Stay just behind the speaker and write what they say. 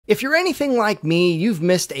If you're anything like me, you've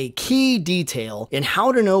missed a key detail in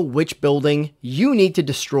how to know which building you need to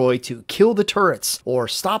destroy to kill the turrets or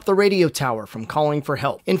stop the radio tower from calling for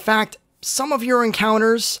help. In fact, some of your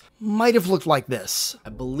encounters might have looked like this. I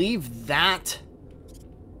believe that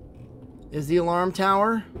is the alarm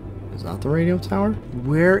tower. Is that the radio tower?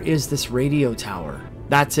 Where is this radio tower?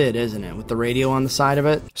 That's it, isn't it? With the radio on the side of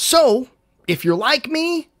it. So, if you're like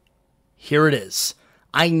me, here it is.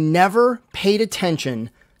 I never paid attention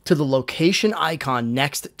to the location icon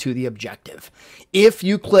next to the objective. If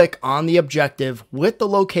you click on the objective with the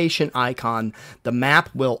location icon, the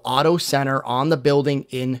map will auto center on the building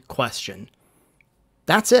in question.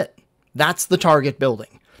 That's it. That's the target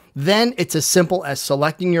building. Then it's as simple as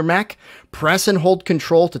selecting your mech, press and hold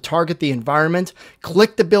control to target the environment,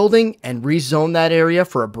 click the building, and rezone that area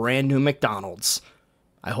for a brand new McDonald's.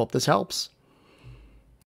 I hope this helps.